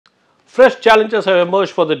Fresh challenges have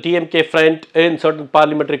emerged for the DMK front in certain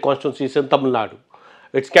parliamentary constituencies in Tamil Nadu.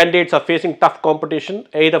 Its candidates are facing tough competition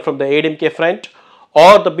either from the AIADMK front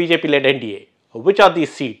or the BJP-led NDA. Which are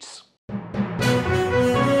these seats?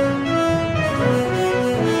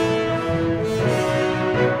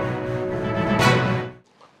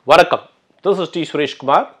 Vanakkam, this is T. Suresh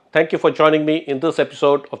Kumar. Thank you for joining me in this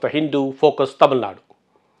episode of the Hindu Focus Tamil Nadu.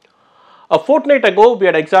 A fortnight ago, we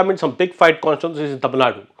had examined some big fight constituencies in Tamil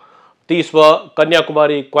Nadu. These were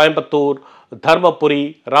Kanniyakumari, Coimbatore,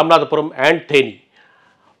 Dharmapuri, Ramanathapuram and Theni.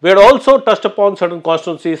 We had also touched upon certain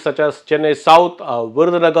constituencies such as Chennai South,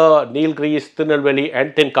 Virudhunagar, Nilgiris, Tirunelveli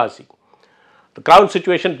and Tenkadi. The ground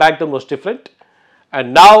situation back then was different,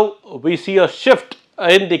 and now we see a shift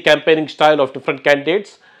in the campaigning style of different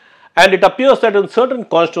candidates, and it appears that in certain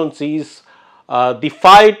constituencies the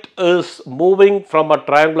fight is moving from a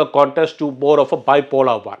triangular contest to more of a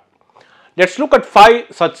bipolar one. Let's look at 5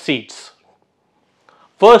 such seats.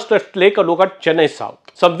 First, let's take a look at Chennai South.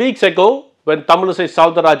 Some weeks ago, when Tamilisai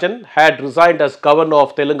Soundarajan had resigned as Governor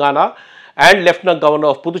of Telangana and Lieutenant Governor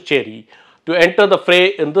of Puducherry to enter the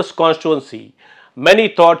fray in this constituency, many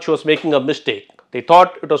thought she was making a mistake. They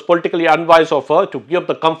thought it was politically unwise of her to give up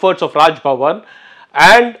the comforts of Raj Bhavan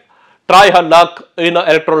and try her luck in an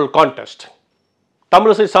electoral contest.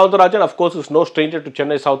 Tamilisai Soundarajan, of course, is no stranger to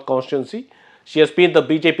Chennai South constituency. She has been the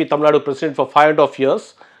BJP Tamil Nadu president for 5.5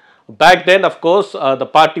 years. Back then, of course, the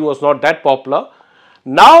party was not that popular.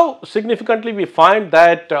 Now, significantly, we find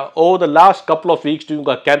that over the last couple of weeks during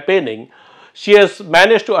her campaigning, she has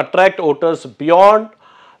managed to attract voters beyond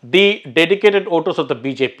the dedicated voters of the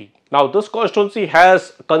BJP. Now, this constituency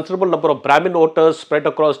has a considerable number of Brahmin voters spread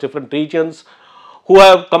across different regions who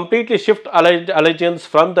have completely shifted allegiance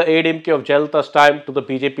from the AIADMK of Jayalalitha's time to the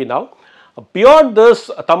BJP now. Beyond this,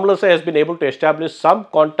 Tamilisai has been able to establish some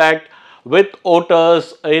contact with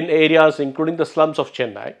voters in areas including the slums of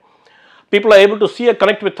Chennai. People are able to see and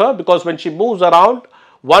connect with her because when she moves around,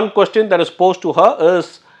 one question that is posed to her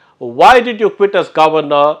is, why did you quit as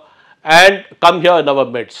governor and come here in our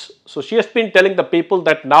midst? So she has been telling the people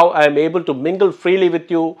that now I am able to mingle freely with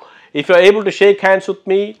you. If you are able to shake hands with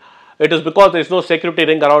me, it is because there is no security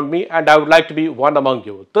ring around me and I would like to be one among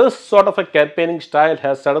you. This sort of a campaigning style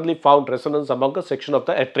has suddenly found resonance among a section of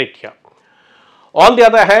the electorate here. On the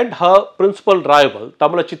other hand, her principal rival,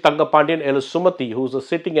 Tamilachi Thangapandian L. Sumati, who is a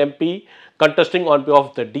sitting MP contesting on behalf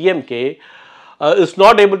of the DMK, is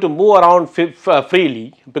not able to move around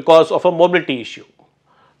freely because of a mobility issue.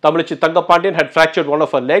 Tamilachi Thangapandian had fractured one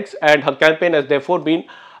of her legs and her campaign has therefore been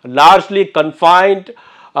largely confined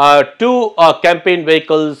to campaign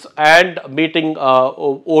vehicles and meeting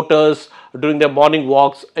voters during their morning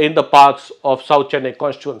walks in the parks of South Chennai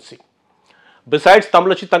constituency. Besides,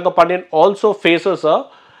 Tamilachi Thangapandian also faces a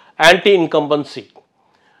anti-incumbency.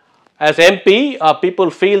 As MP, people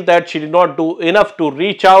feel that she did not do enough to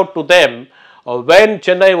reach out to them when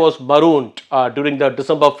Chennai was marooned during the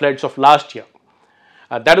December floods of last year.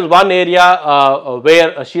 That is one area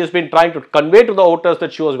where she has been trying to convey to the voters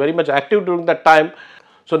that she was very much active during that time.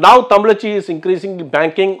 So now Tamilachi is increasingly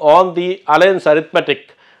banking on the alliance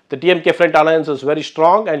arithmetic. The DMK front alliance is very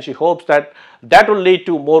strong and she hopes that that will lead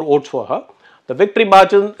to more votes for her. The victory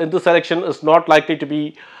margin in this election is not likely to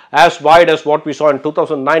be as wide as what we saw in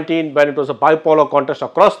 2019 when it was a bipolar contest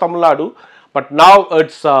across Tamil Nadu, but now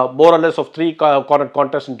it's more or less of 3-cornered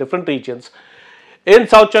contests in different regions. In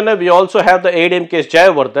South Chennai, we also have the AIADMK's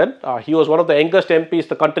Jayawardhan. He was one of the youngest MPs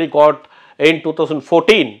the country got in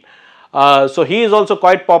 2014. So he is also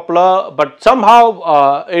quite popular, but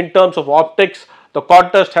somehow in terms of optics, the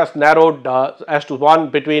contest has narrowed as to one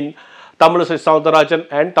between Tamilisai Soundarajan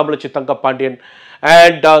and Tamilachi Thangapandian.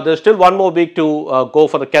 And there is still one more week to go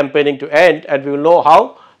for the campaigning to end, and we will know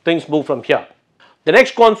how things move from here. The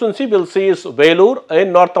next constituency we will see is Vellore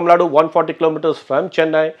in North Tamil Nadu, 140 kilometers from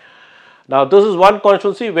Chennai. Now, this is one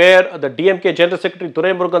constituency where the DMK General Secretary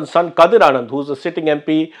Thuraimurugan's son Kadir Anand, who is a sitting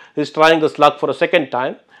MP, is trying his luck for a second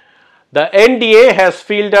time. The NDA has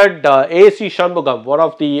fielded A.C. Shanmugam, one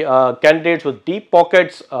of the candidates with deep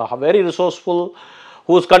pockets, very resourceful,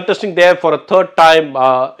 who is contesting there for a third time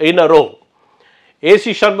in a row.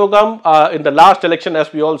 A.C. Shanmugam, in the last election,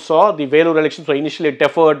 as we all saw, the Vellore elections were initially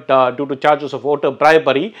deferred due to charges of voter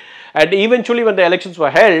bribery, and eventually when the elections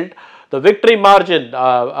were held, the victory margin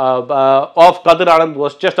of Kadir Anand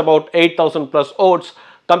was just about 8,000 plus votes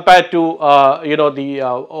compared to the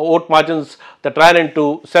vote margins that ran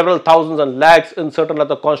into several thousands and lakhs in certain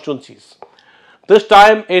other constituencies. This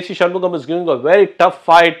time, A.C. Shanmugam is giving a very tough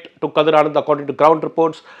fight to Kadir Anand according to ground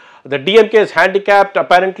reports. The DMK is handicapped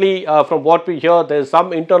apparently from what we hear. There is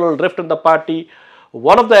some internal rift in the party.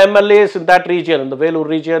 one of the MLAs in that region, in the Vellore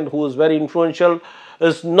region, who is very influential,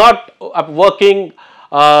 is not working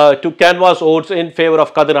to canvass votes in favor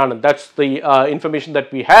of Kadir Anand. That's the information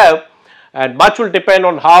that we have, and much will depend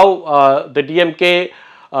on how the DMK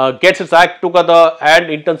gets its act together and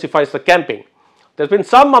intensifies the campaign. There's been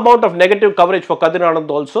some amount of negative coverage for Kadir Anand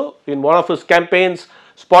also. In one of his campaigns,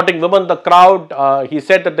 spotting women in the crowd, he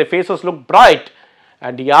said that their faces looked bright,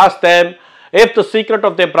 and he asked them if the secret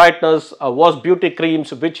of their brightness was beauty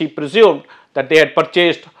creams, which he presumed that they had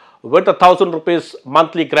purchased with the 1,000 rupees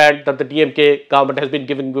monthly grant that the DMK government has been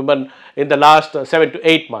giving women in the last 7 to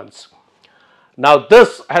 8 months. Now,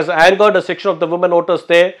 this has angered a section of the women voters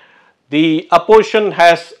there. The opposition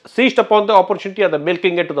has seized upon the opportunity and they're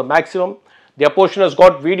milking it to the maximum. The opposition has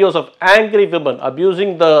got videos of angry women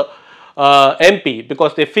abusing the MP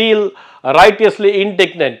because they feel righteously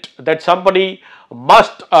indignant that somebody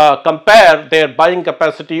must compare their buying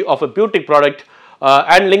capacity of a beauty product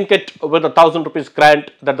and link it with the 1,000 rupees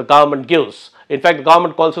grant that the government gives. In fact, the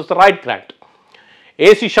government calls this the right grant.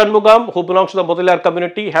 AC Shanmugam, who belongs to the Mudaliar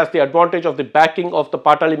community, has the advantage of the backing of the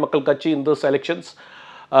Patali Makkal Kachi in these elections.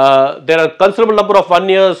 There are a considerable number of 1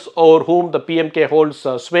 years over whom the PMK holds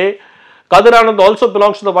sway. Kadir Anand also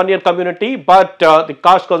belongs to the 1 year community, but the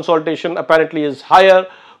caste consolidation apparently is higher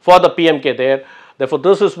for the PMK there. Therefore,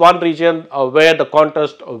 this is one region where the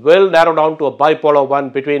contest will narrow down to a bipolar one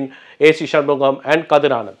between AC Shanmugam and Kadir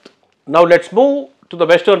Anand. Now, let's move to the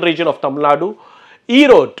western region of Tamil Nadu.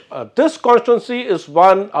 Erode, this constituency is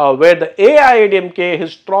one where the AIADMK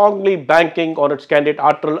is strongly banking on its candidate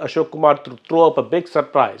Atral Ashok Kumar to throw up a big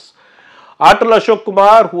surprise. Atral Ashok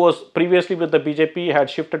Kumar, who was previously with the BJP, had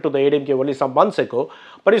shifted to the AIADMK only some months ago,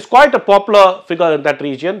 but is quite a popular figure in that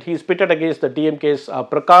region. He is pitted against the DMK's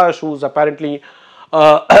Prakash, who is apparently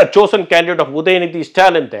chosen candidate of Udayanidhi's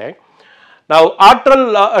talent there. Now,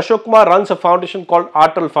 Atral Ashok Kumar runs a foundation called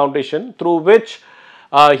Atral Foundation, through which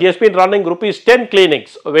he has been running rupees 10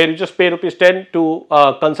 clinics, where you just pay rupees 10 to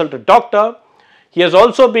consult a doctor. He has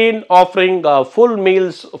also been offering full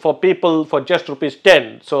meals for people for just rupees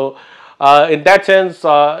 10. So, in that sense,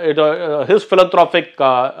 his philanthropic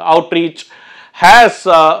outreach has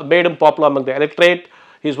made him popular among the electorate.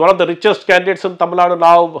 He is one of the richest candidates in Tamil Nadu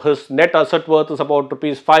now. His net asset worth is about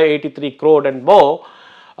rupees 583 crore and more.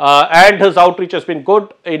 And his outreach has been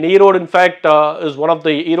good. In Erode, in fact,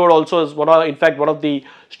 Erode also is one of the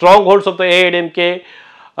strongholds of the AIADMK.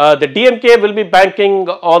 The DMK will be banking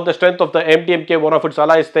on the strength of the MDMK, one of its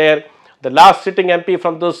allies there. The last sitting MP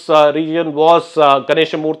from this region was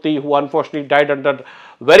Ganesha Murthy, who unfortunately died under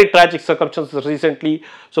very tragic circumstances recently.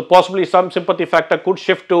 So possibly some sympathy factor could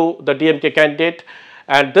shift to the DMK candidate.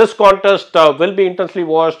 And this contest will be intensely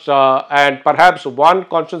watched, and perhaps one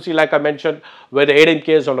constituency, like I mentioned, where the AIADMK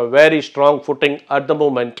is on a very strong footing at the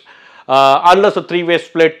moment. Unless a three-way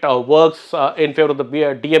split works in favor of the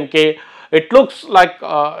DMK, it looks like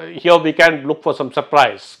here we can look for some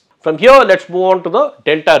surprise. From here, let's move on to the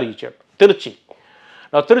Delta region, Tiruchi.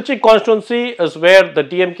 Now, Tiruchi constituency is where the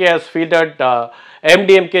DMK has fielded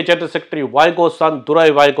MDMK General Secretary Vaigo's son Durai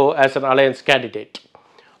Vaigo as an alliance candidate.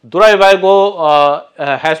 Durai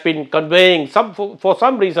Vaigo has been conveying, for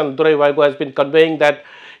some reason, Durai Vaigo has been conveying that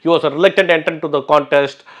he was a reluctant entrant to the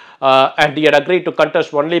contest and he had agreed to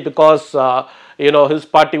contest only because, his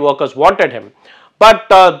party workers wanted him. But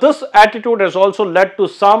this attitude has also led to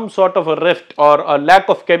some sort of a rift or a lack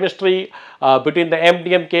of chemistry between the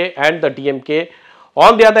MDMK and the DMK.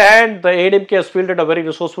 On the other hand, the AIADMK has fielded a very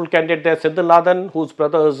resourceful candidate there, Senthil Nathan, whose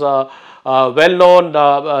brother is a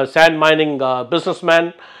well-known sand mining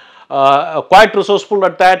businessman, quite resourceful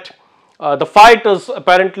at that. The fight is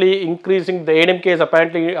apparently increasing. The AIADMK is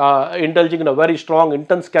apparently indulging in a very strong,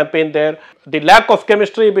 intense campaign there. The lack of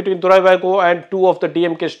chemistry between Durai Vaigo and two of the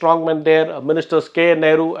DMK strongmen there, Ministers K.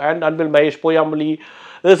 Nehru and Anbil Mahesh Poyamuli,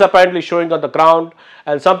 is apparently showing on the ground,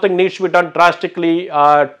 and something needs to be done drastically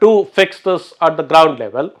to fix this at the ground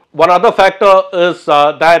level. One other factor is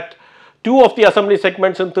that two of the assembly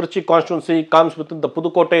segments in Tiruchi constituency comes within the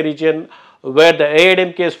Pudukkottai region, where the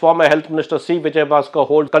AIADMK's former health minister C. Vijayabhaskar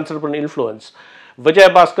holds considerable influence.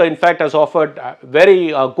 Vijayabhaskar, in fact, has offered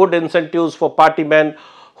very good incentives for party men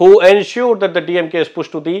who ensured that the DMK is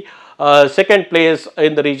pushed to the second place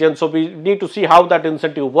in the region. So we need to see how that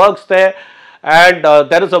incentive works there. And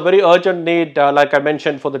there is a very urgent need, like I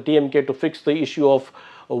mentioned, for the DMK to fix the issue of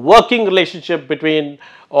working relationship between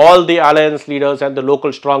all the alliance leaders and the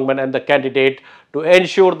local strongmen and the candidate to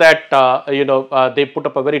ensure that they put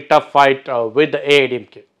up a very tough fight with the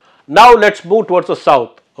AIADMK. Now let's move towards the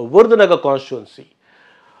south, Virudhunagar constituency.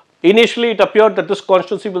 Initially, it appeared that this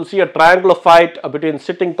constituency will see a triangular fight between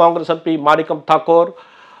sitting Congress MP Manikam Thakur,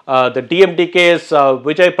 the DMDK's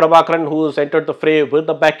Vijay Prabhakaran, who has entered the fray with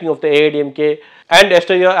the backing of the AIADMK, and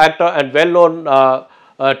yesteryear actor and well-known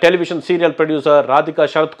television serial producer Radhika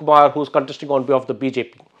Sharat Kumar, who is contesting on behalf of the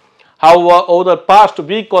BJP. However, over the past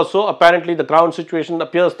week or so, apparently the ground situation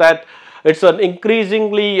appears that it's an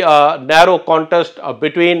increasingly narrow contest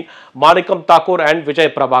between Manikam Thakur and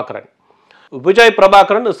Vijay Prabhakaran. Vijay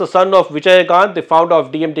Prabhakaran is the son of Vijayakant, the founder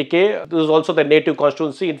of DMDK. This is also their native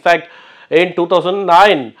constituency. In fact, in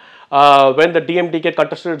 2009, when the DMDK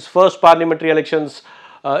contested its first parliamentary elections,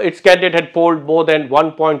 its candidate had polled more than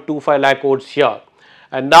 1.25 lakh votes here.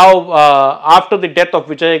 And now, after the death of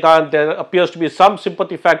Vijayakant, there appears to be some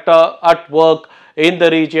sympathy factor at work in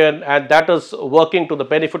the region, and that is working to the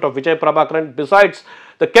benefit of Vijay Prabhakaran. Besides,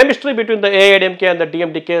 the chemistry between the AIADMK and the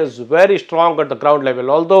DMDK is very strong at the ground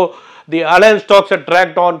level. Although the alliance talks had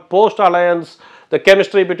dragged on, post-alliance, the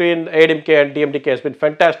chemistry between AIADMK and DMDK has been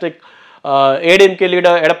fantastic. AIADMK leader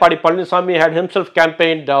Edapadi Palaniswamy had himself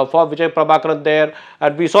campaigned for Vijay Prabhakaran there,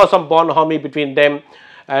 and we saw some bonhomie between them.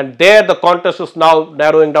 And there the contest is now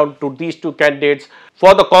narrowing down to these two candidates.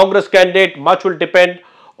 For the Congress candidate, much will depend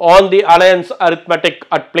on the alliance arithmetic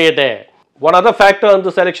at play there. One other factor in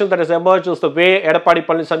this election that has emerged is the way Edapadi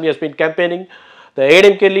Palaniswamy has been campaigning. The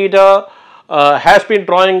AIADMK leader has been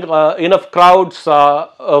drawing enough crowds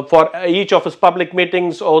for each of his public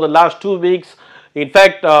meetings over the last 2 weeks. In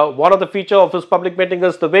fact, one of the features of his public meeting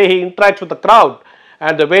is the way he interacts with the crowd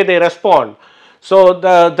and the way they respond. So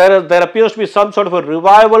there appears to be some sort of a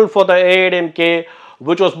revival for the AIADMK,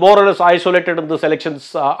 which was more or less isolated in this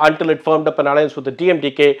elections until it formed up an alliance with the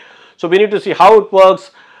DMDK. So we need to see how it works.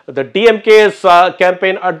 The DMK's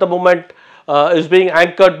campaign at the moment is being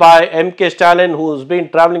anchored by MK Stalin, who has been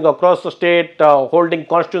traveling across the state, holding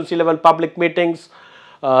constituency level public meetings.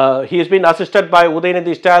 He has been assisted by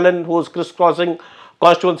Udayanidhi Stalin, who is crisscrossing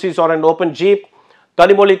constituencies on an open jeep.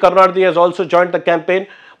 Kanimoli Karunanidhi has also joined the campaign.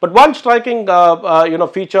 But one striking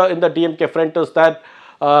feature in the DMK front is that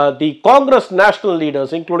the Congress national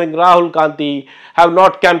leaders, including Rahul Gandhi, have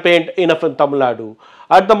not campaigned enough in Tamil Nadu.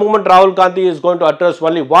 At the moment, Rahul Gandhi is going to address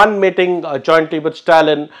only one meeting jointly with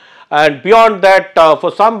Stalin, and beyond that,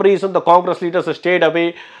 for some reason, the Congress leaders have stayed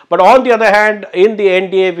away. But on the other hand, in the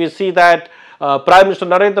NDA, we see that Prime Minister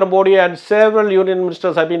Narendra Modi and several union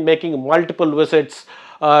ministers have been making multiple visits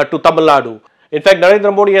to Tamil Nadu. In fact,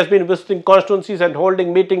 Narendra Modi has been visiting constituencies and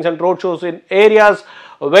holding meetings and roadshows in areas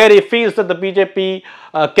where he feels that the BJP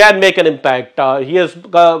can make an impact. He has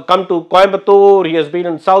come to Coimbatore, he has been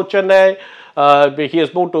in South Chennai, he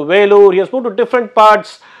has moved to Vellore, he has moved to different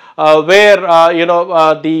parts where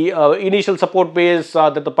the initial support base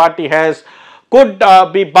that the party has could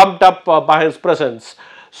be bumped up by his presence.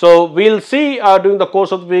 So we'll see during the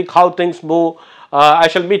course of the week how things move. I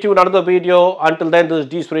shall meet you in another video. Until then, this is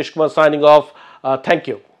D. Suresh Kumar signing off. Thank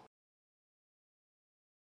you.